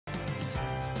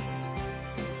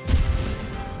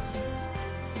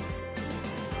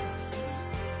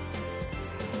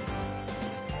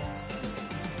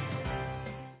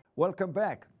Welcome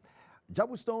back.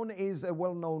 Jabu Stone is a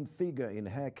well-known figure in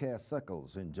hair care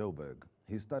circles in Joburg.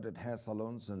 He started hair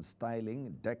salons and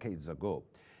styling decades ago.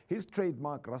 His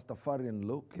trademark Rastafarian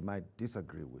look, he might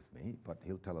disagree with me, but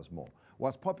he'll tell us more,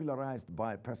 was popularized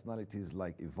by personalities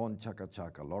like Yvonne Chaka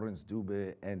Chaka, Lawrence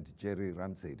Dube, and Jerry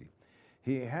Ransedi.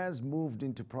 He has moved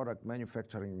into product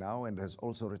manufacturing now and has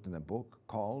also written a book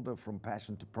called From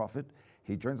Passion to Profit.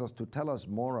 He joins us to tell us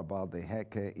more about the hair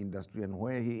care industry and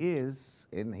where he is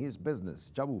in his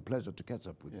business. Jabu, pleasure to catch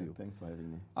up with you. Thanks for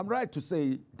having me. I'm right to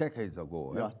say decades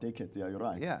ago. Yeah, decades. Yeah, you're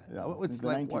right. Yeah, it's the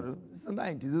like 90s. what? It's the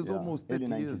 90s. It's almost 30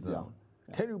 early 90s, years now.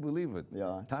 Yeah. Can you believe it?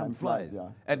 Yeah, time flies. yeah.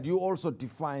 And you also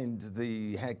defined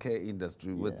the hair care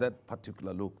industry with that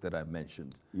particular look that I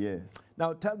mentioned. Yes.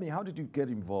 Now, tell me, how did you get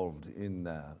involved in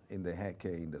the hair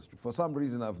care industry? For some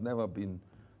reason, I've never been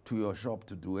to your shop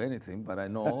to do anything, but I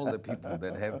know all the people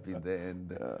that have been there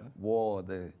and wore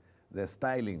the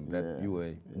styling that you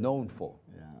were known for.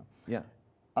 Yeah.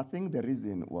 I think the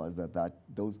reason was that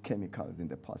those chemicals in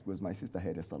the past, because my sister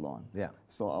had a salon. Yeah.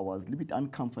 So I was a little bit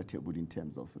uncomfortable in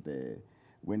terms of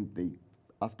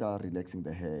after relaxing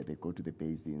the hair, they go to the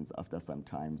basins. After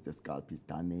sometimes the scalp is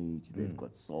damaged, they've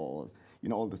got sores,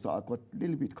 all this. So I got a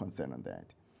little bit concerned on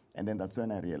that. And then that's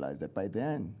when I realized that by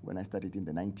then, when I started in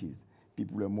the 90s,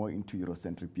 people were more into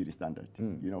Eurocentric beauty standard.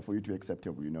 For you to be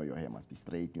acceptable, your hair must be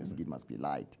straight, your skin must be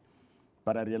light.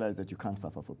 But I realized that you can't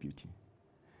suffer for beauty.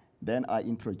 Then I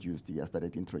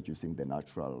started introducing the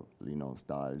natural,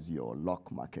 styles, your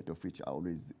lock market, of which I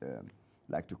always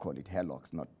like to call it hair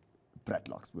locks, not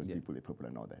dreadlocks, because people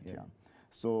popularly know that.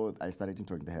 So I started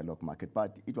introducing the hair lock market,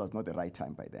 but it was not the right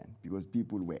time by then, because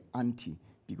people were anti,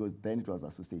 because then it was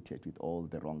associated with all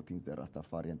the wrong things, the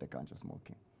Rastafari and the ganja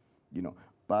smoking.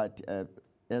 But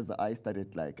as I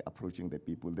started approaching the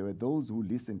people, there were those who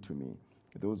listened to me,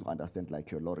 those who understand,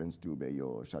 like your Lawrence Dube,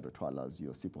 your Shadow Twalas,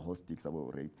 your Sipo Hostics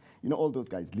about rape. All those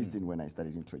guys listen when I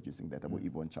started introducing that about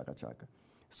Yvonne Chaka Chaka.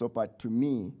 So, but to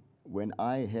me, when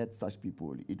I had such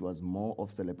people, it was more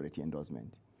of celebrity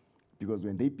endorsement. Because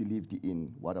when they believed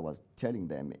in what I was telling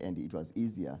them, and it was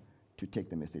easier to take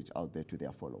the message out there to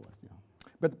their followers.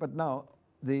 But now,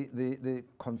 the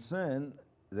concern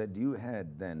that you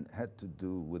had then had to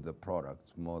do with the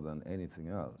products more than anything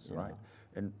else, right?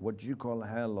 And what you call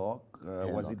hair lock,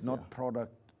 was it not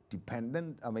product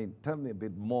dependent? I mean, tell me a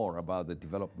bit more about the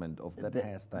development of that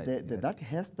hairstyle. That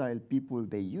hairstyle, people,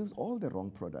 they use all the wrong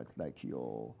products, like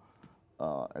your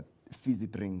fizzy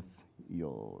drinks,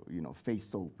 your face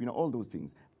soap, all those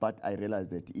things. But I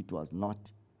realized that it was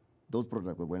not, those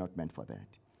products were not meant for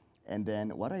that. And then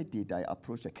what I did, I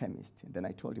approached a chemist. And then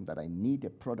I told him that I need a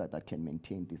product that can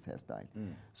maintain this hairstyle.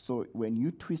 So when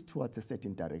you twist towards a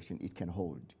certain direction, it can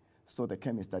hold. So the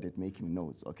chemist started making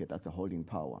notes. Okay, that's a holding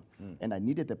power. And I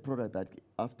needed a product that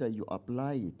after you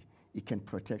apply it, it can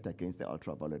protect against the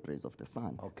ultraviolet rays of the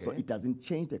sun. Okay. So it doesn't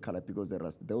change the color, because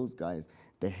those guys,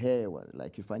 the hair,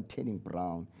 like you find turning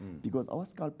brown, because our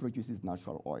scalp produces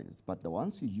natural oils. But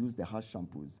once you use the harsh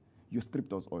shampoos, you strip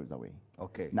those oils away.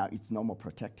 Okay. Now it's no more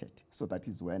protected. So that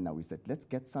is where now we said, let's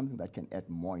get something that can add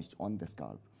moisture on the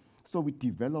scalp. So we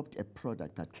developed a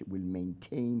product that will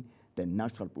maintain the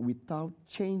natural without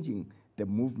changing the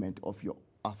movement of your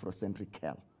Afrocentric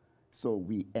hair. So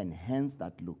we enhance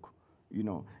that look.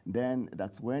 Then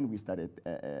that's when we started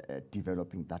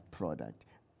developing that product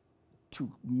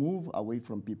to move away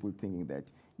from people thinking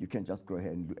that you can just go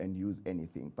ahead and use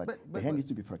anything, but the hair needs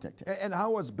to be protected. And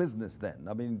how was business then?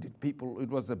 I mean, did people, it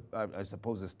was, I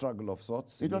suppose, a struggle of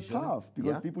sorts It was tough,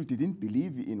 because people didn't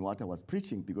believe in what I was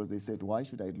preaching, because they said, why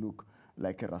should I look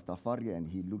like a Rastafarian?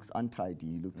 He looks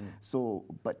untidy. So,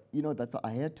 but, that's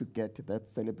I had to get that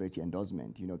celebrity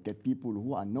endorsement, get people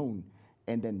who are known,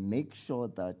 and then make sure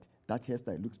that that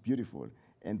hairstyle looks beautiful.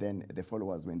 And then the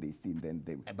followers, when they see, then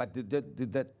they... But did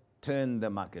that turn the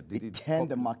market? Did it turned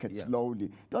the market slowly.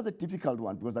 It was a difficult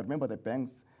one, because I remember the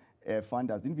banks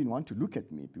funders didn't even want to look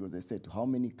at me, because they said, how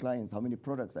many clients, how many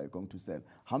products are you going to sell?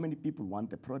 How many people want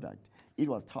the product? It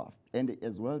was tough. And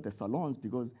as well, the salons,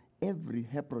 because every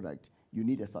hair product, you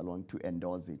need a salon to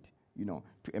endorse it,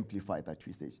 to amplify that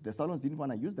twistage. The salons didn't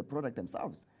want to use the product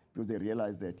themselves, because they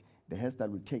realized that the hairstyle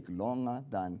will take longer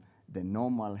than the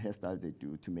normal hairstyles they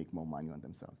do to make more money on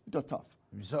themselves. It was tough.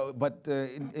 So, but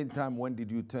in time, when did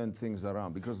you turn things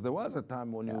around? Because there was a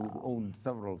time when you owned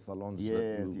several salons.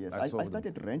 Yes. I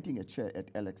started renting a chair at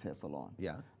Alex Hair Salon.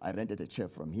 Yeah. I rented a chair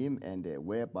from him, and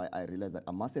whereby I realized that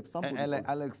I must have somebody.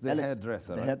 Alex, the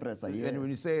hairdresser. The hairdresser, yes. And when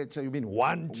you say a chair, you mean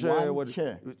one chair? One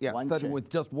chair. Yeah, starting with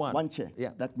just one. One chair.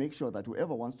 Yeah. That makes sure that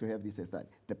whoever wants to have this hairstyle,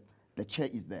 the chair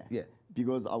is there. Yeah.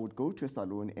 Because I would go to a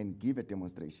salon and give a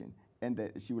demonstration,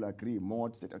 And she will agree.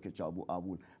 Maud said, okay, Jabu, I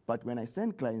will. But when I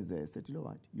send clients there, I said, you know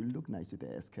what, you look nice with the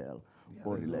SKL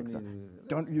or relaxer.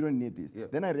 You don't need this. Yeah.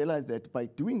 Then I realized that by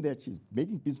doing that, she's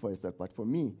making peace for herself. But for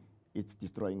me, it's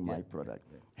destroying my product.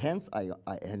 Hence,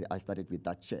 I started with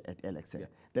that chair at LXL.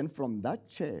 Then from that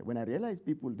chair, when I realized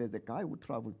there's a guy who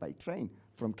traveled by train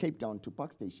from Cape Town to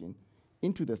Park Station,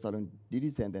 into the salon, did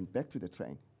his hand, then back to the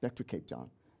train, back to Cape Town.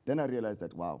 Then I realized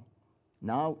that, wow,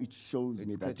 now it shows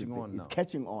me that it's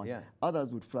catching on. Yeah.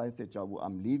 Others would fly and say, Jabu,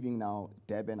 I'm leaving now,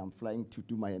 Durban, I'm flying to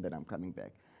do my hair, then I'm coming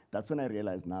back. That's when I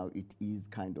realized now it is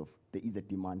kind of, there is a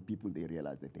demand. People, they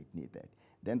realize that they need that.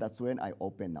 Then that's when I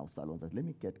opened now salons. I said, let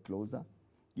me get closer.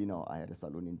 You know, I had a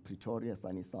salon in Pretoria,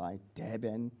 Sunnyside,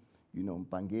 Durban, you know,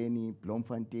 Bangeni,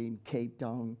 Bloemfontein, Cape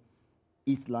Town,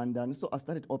 East London. So I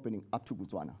started opening up to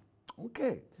Botswana.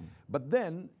 Okay. But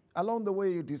then, along the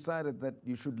way, you decided that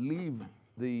you should leave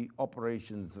the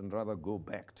operations and rather go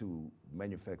back to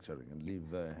manufacturing and leave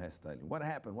hairstyling. What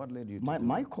happened? What led you to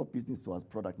my core business was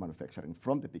product manufacturing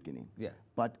from the beginning. Yeah.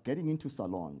 But getting into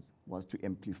salons was to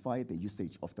amplify the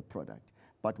usage of the product.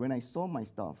 But when I saw my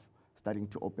staff starting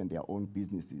to open their own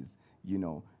businesses, you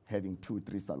know, having 2,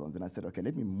 3 salons, and I said, okay,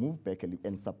 let me move back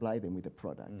and supply them with the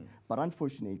product. But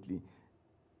unfortunately,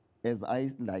 as I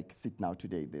sit now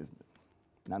today, there's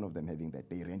none of them having that.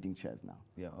 They're renting chairs now.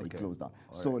 Yeah, okay. They closed down.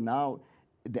 So now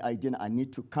the idea, I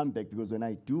need to come back, because when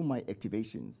I do my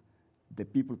activations, the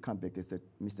people come back and say,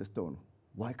 Mr. Stone,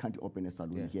 why can't you open a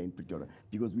salon here in Pretoria?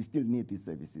 Because we still need these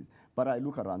services. But I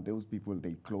look around, those people,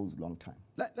 they closed long time.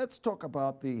 Let's talk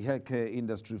about the hair care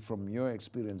industry from your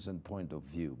experience and point of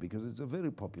view, because it's a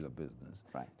very popular business.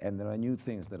 Right. And there are new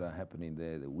things that are happening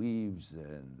there, the weaves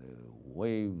and the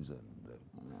waves and the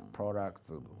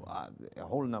products, a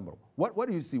whole number. What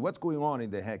do you see? What's going on in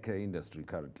the hair care industry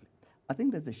currently? I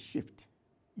think there's a shift.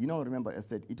 You know, remember I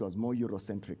said it was more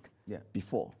Eurocentric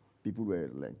before. People were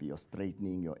like, you're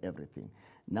straightening, you're everything.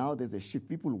 Now there's a shift.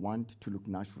 People want to look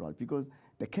natural, because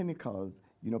the chemicals,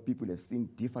 you know, people have seen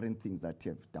different things that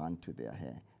have done to their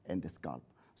hair and the scalp.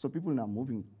 So people are now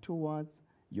moving towards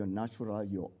your natural,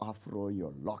 your afro,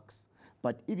 your locks.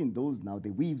 But even those now, the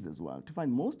weaves as well. To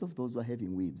find most of those who are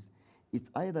having weaves,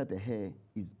 it's either the hair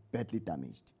is badly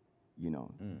damaged, you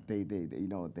know, you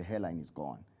know, the hairline is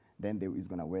gone. Then they is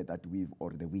going to wear that weave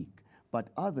or the wig. But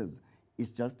others,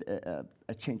 it's just a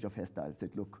change of hairstyle.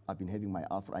 Said, look, I've been having my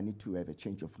afro, I need to have a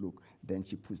change of look. Then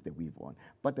she puts the weave on.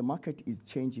 But the market is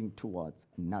changing towards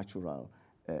natural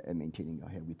maintaining your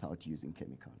hair without using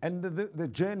chemicals. And the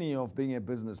journey of being a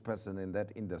business person in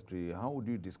that industry, how would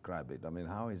you describe it? I mean,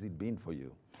 how has it been for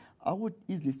you? I would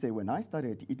easily say when I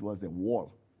started, it was a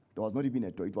wall. There was not even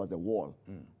a door, it was a wall.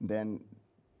 Then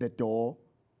the door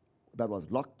that was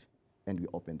locked, and we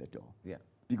opened the door. Yeah.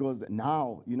 Because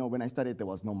now, you know, when I started, there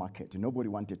was no market. Nobody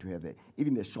wanted to have it.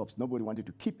 Even the shops, nobody wanted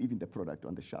to keep even the product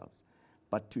on the shelves.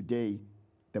 But today,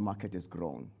 the market has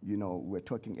grown. You know, we were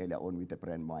talking earlier on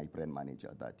with my brand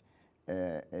manager that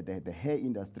the hair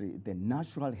industry, the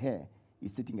natural hair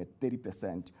is sitting at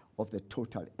 30% of the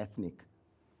total ethnic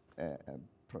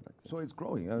products. So it's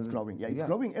growing. It's growing. Yeah, it's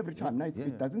growing every time. Now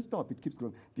it doesn't stop. It keeps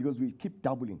growing because we keep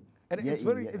doubling. And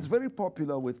it's very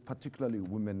popular with particularly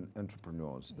women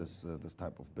entrepreneurs, this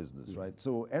type of business, right?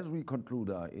 So as we conclude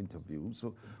our interview,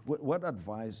 so what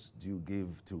advice do you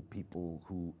give to people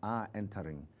who are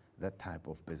entering that type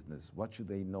of business? What should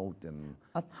they note, and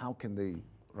how can they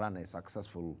run a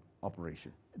successful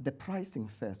operation? The pricing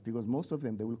first, because most of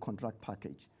them, they will contract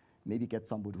package. Maybe get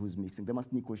somebody who's mixing. They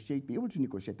must negotiate, be able to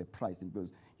negotiate the pricing,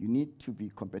 because you need to be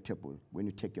compatible when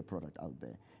you take your product out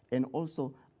there. And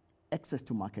also, access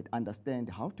to market, understand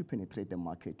how to penetrate the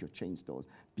market, your chain stores.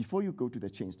 Before you go to the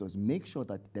chain stores, make sure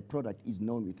that the product is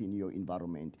known within your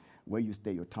environment, where you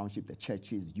stay, your township, the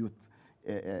churches, youth,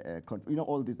 you know,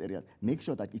 all these areas. Make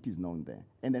sure that it is known there.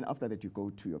 And then after that, you go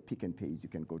to your pick and pays, you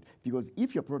can go. Because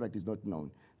if your product is not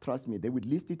known, trust me, they will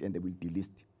list it and they will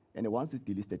delist. And once it's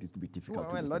delisted, it will be difficult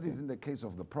to list. Well, that is in the case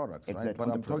of the products, right? But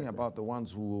I'm talking about the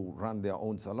ones who run their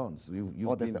own salons.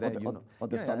 You've been there, you know. Or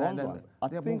the salons ones.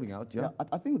 They're moving out,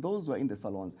 I think those who are in the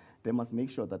salons, they must make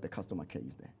sure that the customer care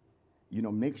is there. You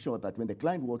know, make sure that when the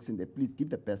client walks in there, please give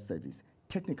the best service.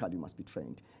 Technically, you must be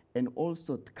trained. And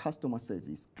also customer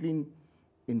service, clean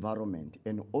environment.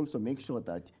 And also make sure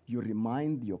that you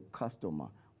remind your customer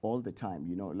all the time,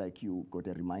 you know, like you got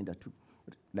a reminder to,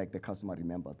 like the customer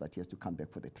remembers that he has to come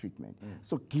back for the treatment.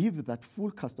 So give that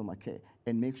full customer care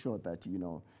and make sure that, you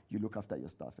know, you look after your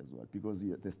staff as well, because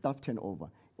the staff turnover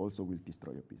also will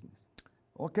destroy your business.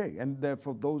 Okay, and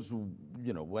for those who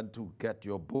want to get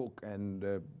your book and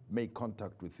make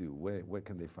contact with you, where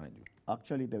can they find you?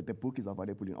 Actually, the book is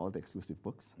available in all the exclusive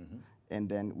books. And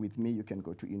then with me, you can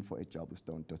go to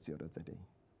info@jabustone.co.za.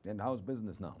 And how's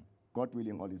business now? God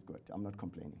willing, all is good. I'm not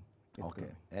complaining. It's Okay,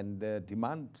 growing. and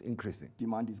demand increasing.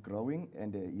 Demand is growing,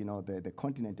 and the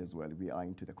continent as well. We are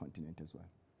into the continent as well.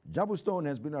 Jabu Stone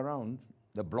has been around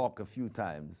the block a few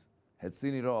times, has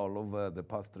seen it all over the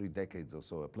past 3 decades or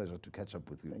so. A pleasure to catch up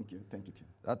with you. Thank you, Tim.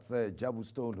 That's Jabu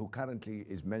Stone, who currently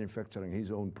is manufacturing his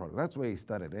own product. That's where he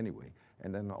started anyway,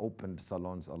 and then opened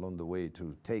salons along the way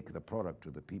to take the product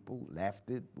to the people, left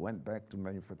it, went back to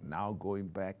manufacture, now going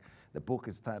back. The book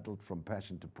is titled From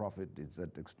Passion to Profit. It's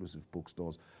at exclusive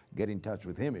bookstores. Get in touch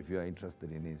with him if you are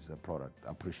interested in his product.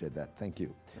 I appreciate that. Thank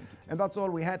you. Thank you, Tim. And that's all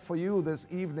we had for you this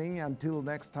evening. Until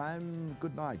next time,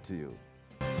 good night to you.